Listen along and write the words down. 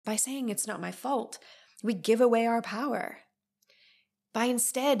By saying it's not my fault, we give away our power. By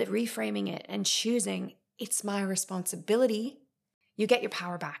instead reframing it and choosing it's my responsibility, you get your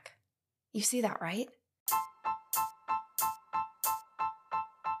power back. You see that, right?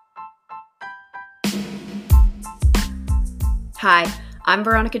 Hi, I'm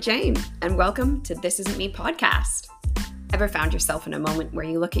Veronica Jane, and welcome to This Isn't Me podcast. Ever found yourself in a moment where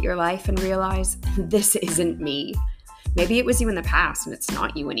you look at your life and realize, this isn't me? Maybe it was you in the past and it's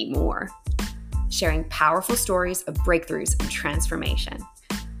not you anymore. Sharing powerful stories of breakthroughs and transformation.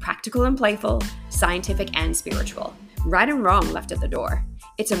 Practical and playful, scientific and spiritual. Right and wrong left at the door.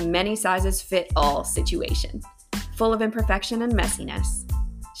 It's a many sizes fit all situation. Full of imperfection and messiness.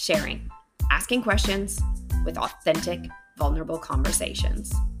 Sharing, asking questions with authentic, vulnerable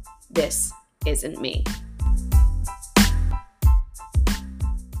conversations. This isn't me.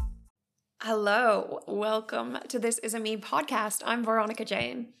 Hello, welcome to This Isn't Me podcast. I'm Veronica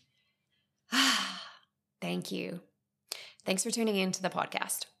Jane. Thank you. Thanks for tuning in to the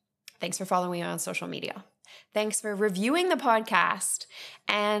podcast. Thanks for following me on social media. Thanks for reviewing the podcast.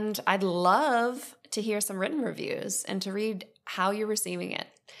 And I'd love to hear some written reviews and to read how you're receiving it.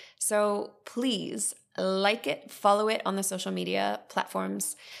 So please like it, follow it on the social media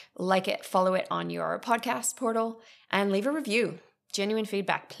platforms, like it, follow it on your podcast portal, and leave a review. Genuine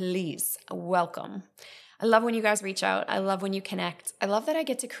feedback, please. Welcome. I love when you guys reach out. I love when you connect. I love that I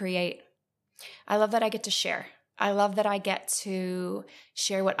get to create. I love that I get to share. I love that I get to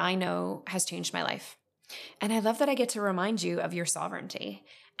share what I know has changed my life. And I love that I get to remind you of your sovereignty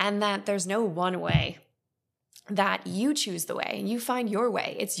and that there's no one way, that you choose the way and you find your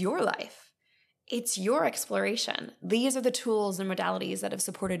way. It's your life. It's your exploration. These are the tools and modalities that have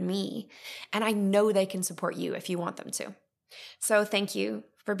supported me. And I know they can support you if you want them to. So thank you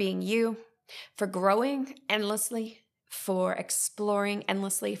for being you, for growing endlessly, for exploring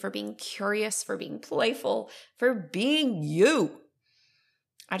endlessly, for being curious, for being playful, for being you.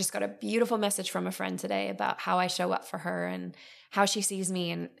 I just got a beautiful message from a friend today about how I show up for her and how she sees me.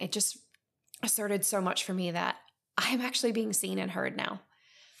 And it just asserted so much for me that I'm actually being seen and heard now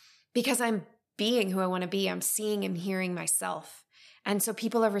because I'm being who I want to be. I'm seeing and hearing myself. And so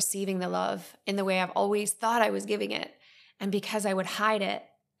people are receiving the love in the way I've always thought I was giving it. And because I would hide it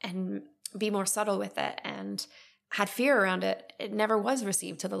and be more subtle with it and had fear around it, it never was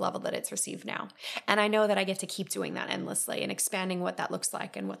received to the level that it's received now. And I know that I get to keep doing that endlessly and expanding what that looks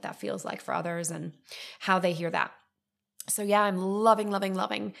like and what that feels like for others and how they hear that. So yeah, I'm loving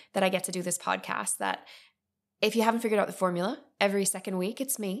that I get to do this podcast, that if you haven't figured out the formula, every second week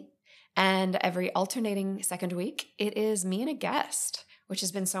it's me. And every alternating second week, it is me and a guest, which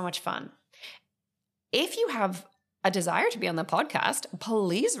has been so much fun. If you have a desire to be on the podcast,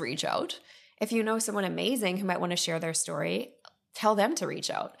 please reach out. If you know someone amazing who might want to share their story, tell them to reach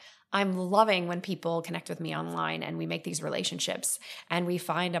out. I'm loving when people connect with me online and we make these relationships and we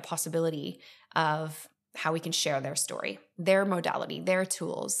find a possibility of how we can share their story, their modality, their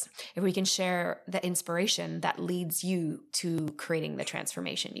tools. If we can share the inspiration that leads you to creating the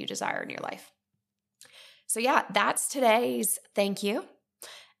transformation you desire in your life. So yeah, that's today's thank you.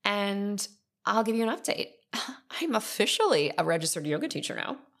 And I'll give you an update. I'm officially a registered yoga teacher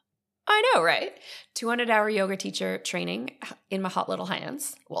now. I know, right? 200-hour yoga teacher training in my hot little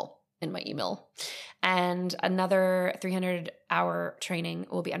hands. Well, in my email. And another 300-hour training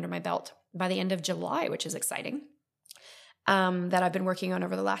will be under my belt by the end of July, which is exciting. That I've been working on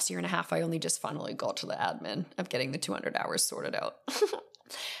over the last year and a half. I only just finally got to the admin of getting the 200 hours sorted out.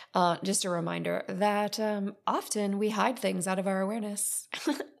 Just a reminder that often we hide things out of our awareness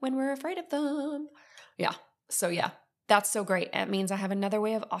when we're afraid of them. Yeah. So yeah, that's so great. It means I have another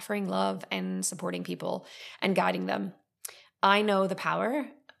way of offering love and supporting people and guiding them. I know the power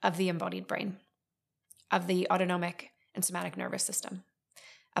of the embodied brain, of the autonomic and somatic nervous system,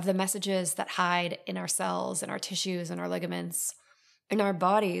 of the messages that hide in our cells and our tissues and our ligaments, in our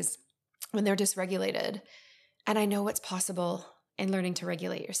bodies when they're dysregulated. And I know what's possible in learning to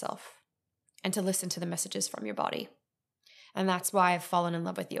regulate yourself and to listen to the messages from your body. And that's why I've fallen in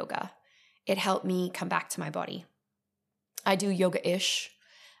love with yoga. It helped me come back to my body. I do yoga-ish.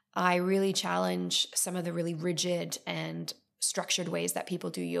 I really challenge some of the really rigid and structured ways that people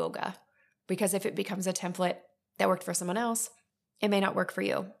do yoga. Because if it becomes a template that worked for someone else, it may not work for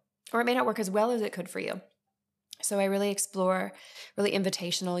you. Or it may not work as well as it could for you. So I really explore really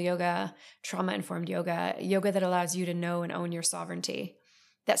invitational yoga, trauma-informed yoga, yoga that allows you to know and own your sovereignty,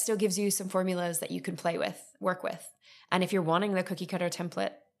 that still gives you some formulas that you can play with, work with. And if you're wanting the cookie cutter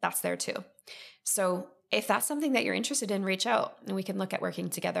template, that's there too. So if that's something that you're interested in, reach out and we can look at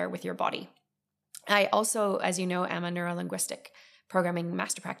working together with your body. I also, as you know, am a neurolinguistic programming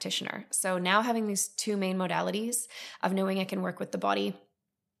master practitioner. So now having these two main modalities of knowing I can work with the body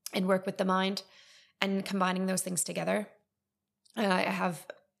and work with the mind and combining those things together. I have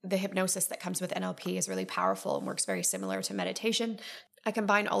the hypnosis that comes with NLP is really powerful and works very similar to meditation. I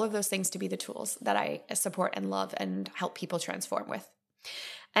combine all of those things to be the tools that I support and love and help people transform with.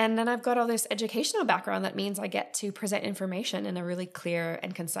 And then I've got all this educational background that means I get to present information in a really clear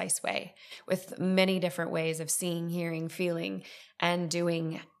and concise way with many different ways of seeing, hearing, feeling, and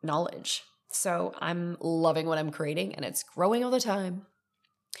doing knowledge. So I'm loving what I'm creating and it's growing all the time.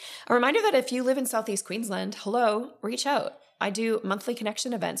 A reminder that if you live in Southeast Queensland, hello, reach out. I do monthly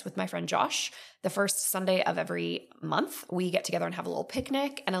connection events with my friend Josh. The first Sunday of every month, we get together and have a little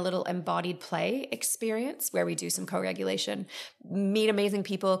picnic and a little embodied play experience where we do some co-regulation, meet amazing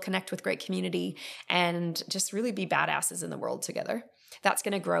people, connect with great community, and just really be badasses in the world together. That's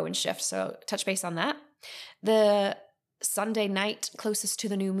going to grow and shift, so touch base on that. The Sunday night closest to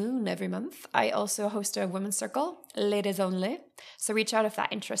the new moon every month, I also host a women's circle, ladies only. So reach out if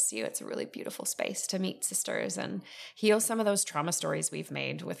that interests you. It's a really beautiful space to meet sisters and heal some of those trauma stories we've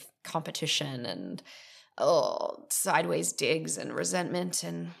made with competition and sideways digs and resentment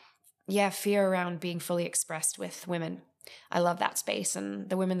and fear around being fully expressed with women. I love that space, and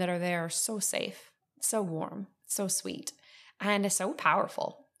the women that are there are so safe, so warm, so sweet, and so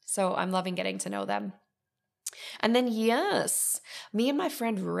powerful. So I'm loving getting to know them. And then, yes, me and my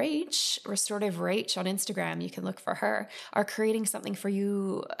friend Rach, Restorative Rach on Instagram, you can look for her, are creating something for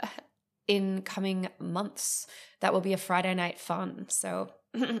you in coming months. That will be a Friday night fun. So,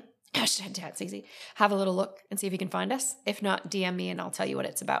 that's easy. Have a little look and see if you can find us. If not, DM me and I'll tell you what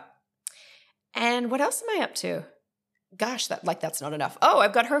it's about. And what else am I up to? Gosh, that's not enough. Oh,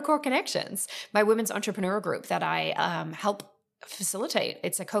 I've got Her Core Connections, my women's entrepreneur group that I help facilitate.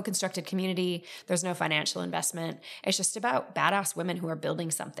 It's a co-constructed community. There's no financial investment. It's just about badass women who are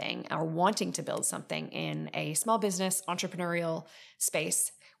building something or wanting to build something in a small business entrepreneurial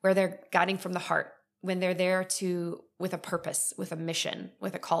space where they're guiding from the heart, when they're there with a purpose, with a mission,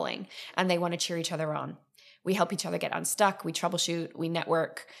 with a calling, and they want to cheer each other on. We help each other get unstuck. We troubleshoot. We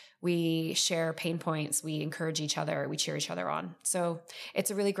network. We share pain points. We encourage each other. We cheer each other on. So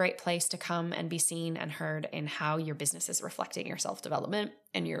it's a really great place to come and be seen and heard in how your business is reflecting your self-development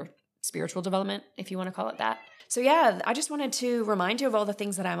and your spiritual development, if you want to call it that. So yeah, I just wanted to remind you of all the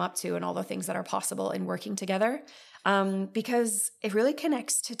things that I'm up to and all the things that are possible in working together, because it really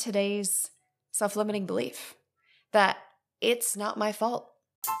connects to today's self-limiting belief that it's not my fault.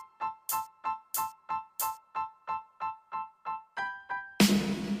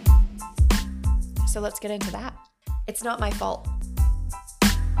 So let's get into that. It's not my fault.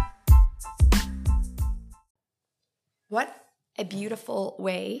 What a beautiful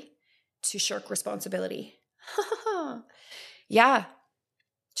way to shirk responsibility. Yeah,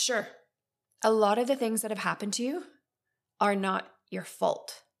 sure. A lot of the things that have happened to you are not your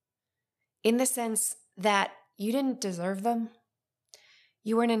fault, in the sense that you didn't deserve them.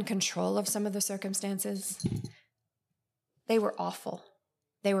 You weren't in control of some of the circumstances. They were awful.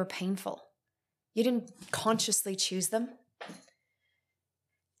 They were painful. You didn't consciously choose them.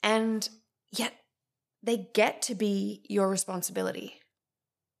 And yet they get to be your responsibility.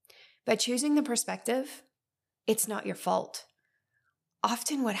 By choosing the perspective, it's not your fault.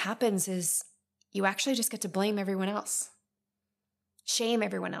 Often what happens is you actually just get to blame everyone else, shame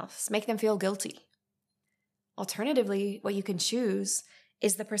everyone else, make them feel guilty. Alternatively, what you can choose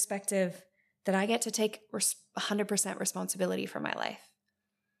is the perspective that I get to take 100% responsibility for my life.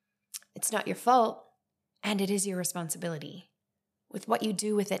 It's not your fault, and it is your responsibility with what you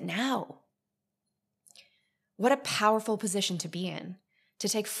do with it now. What a powerful position to be in, to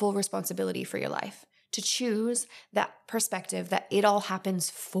take full responsibility for your life, to choose that perspective that it all happens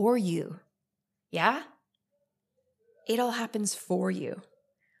for you. Yeah? It all happens for you.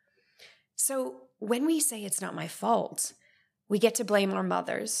 So when we say it's not my fault, we get to blame our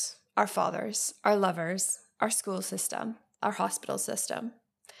mothers, our fathers, our lovers, our school system, our hospital system.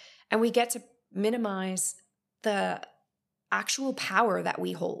 And we get to minimize the actual power that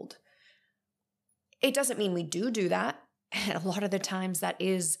we hold. It doesn't mean we do that. And a lot of the times that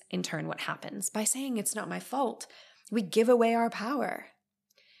is, in turn, what happens. By saying it's not my fault, we give away our power.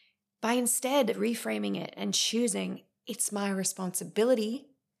 By instead reframing it and choosing it's my responsibility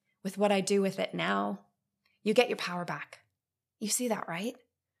with what I do with it now, you get your power back. You see that, right?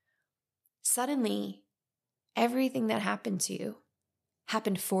 Suddenly, everything that happened to you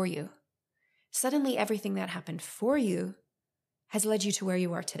happened for you. Suddenly, everything that happened for you has led you to where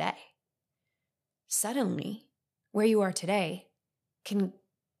you are today. Suddenly, where you are today can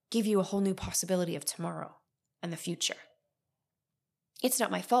give you a whole new possibility of tomorrow and the future. It's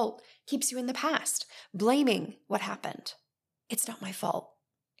not my fault keeps you in the past, blaming what happened. It's not my fault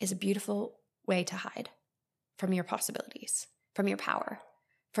is a beautiful way to hide from your possibilities, from your power,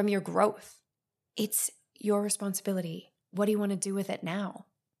 from your growth. It's your responsibility. What do you want to do with it now?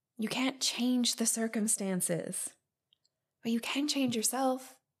 You can't change the circumstances, but you can change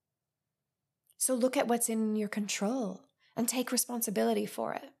yourself. So look at what's in your control and take responsibility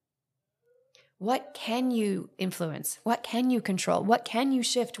for it. What can you influence? What can you control? What can you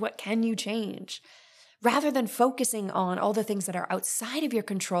shift? What can you change? Rather than focusing on all the things that are outside of your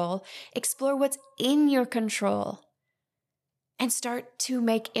control, explore what's in your control and start to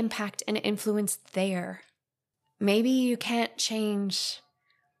make impact and influence there. Maybe you can't change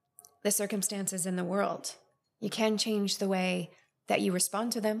the circumstances in the world. You can change the way that you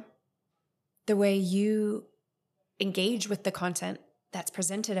respond to them, the way you engage with the content that's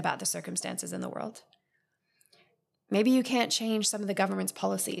presented about the circumstances in the world. Maybe you can't change some of the government's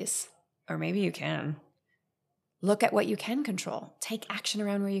policies, or maybe you can. Look at what you can control. Take action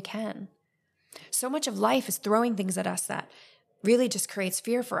around where you can. So much of life is throwing things at us that really just creates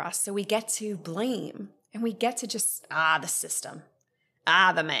fear for us. So we get to blame and we get to just, the system,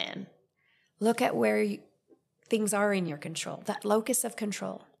 the man. Look at where things are in your control, that locus of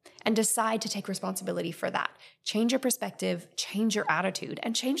control, and decide to take responsibility for that. Change your perspective, change your attitude,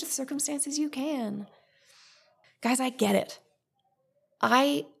 and change the circumstances you can. Guys, I get it.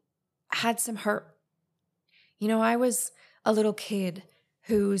 I had some hurt. I was a little kid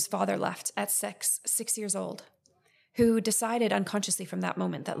whose father left at 6 years old, who decided unconsciously from that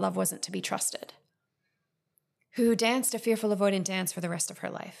moment that love wasn't to be trusted, who danced a fearful avoidant dance for the rest of her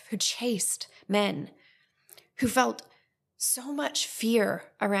life, who chased men, who felt so much fear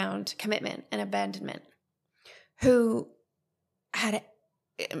around commitment and abandonment, who had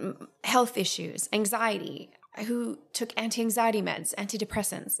health issues, anxiety, who took anti-anxiety meds,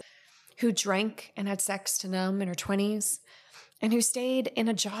 antidepressants, who drank and had sex to numb in her 20s, and who stayed in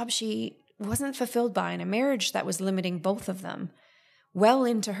a job she wasn't fulfilled by, in a marriage that was limiting both of them well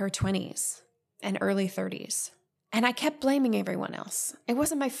into her 20s and early 30s. And I kept blaming everyone else. It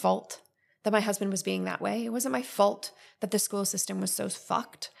wasn't my fault that my husband was being that way. It wasn't my fault that the school system was so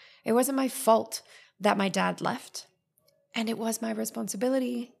fucked. It wasn't my fault that my dad left. And it was my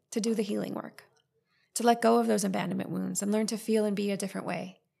responsibility to do the healing work, to let go of those abandonment wounds and learn to feel and be a different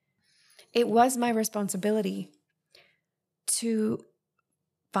way. It was my responsibility to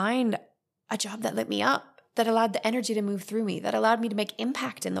find a job that lit me up, that allowed the energy to move through me, that allowed me to make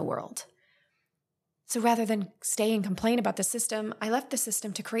impact in the world. So rather than stay and complain about the system, I left the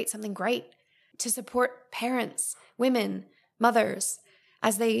system to create something great, to support parents, women, mothers,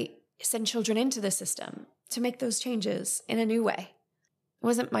 as they send children into the system, to make those changes in a new way. It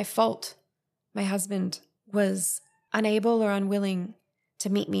wasn't my fault my husband was unable or unwilling to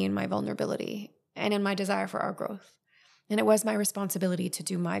meet me in my vulnerability and in my desire for our growth. And it was my responsibility to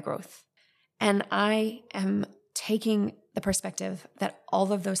do my growth. And I am taking the perspective that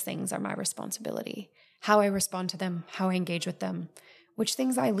all of those things are my responsibility. How I respond to them, how I engage with them, which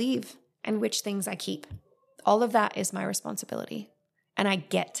things I leave and which things I keep. All of that is my responsibility. And I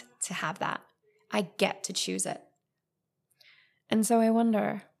get to have that. I get to choose it. And so I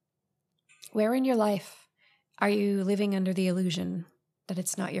wonder, where in your life are you living under the illusion that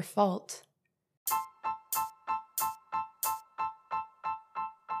it's not your fault?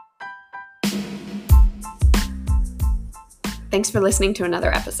 Thanks for listening to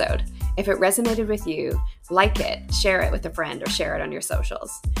another episode. If it resonated with you, like it, share it with a friend, or share it on your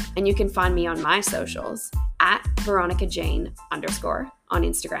socials. And you can find me on my socials at VeronicaJane_ on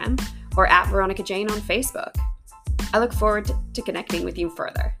Instagram or at Veronica Jane on Facebook. I look forward to connecting with you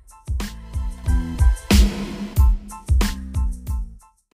further.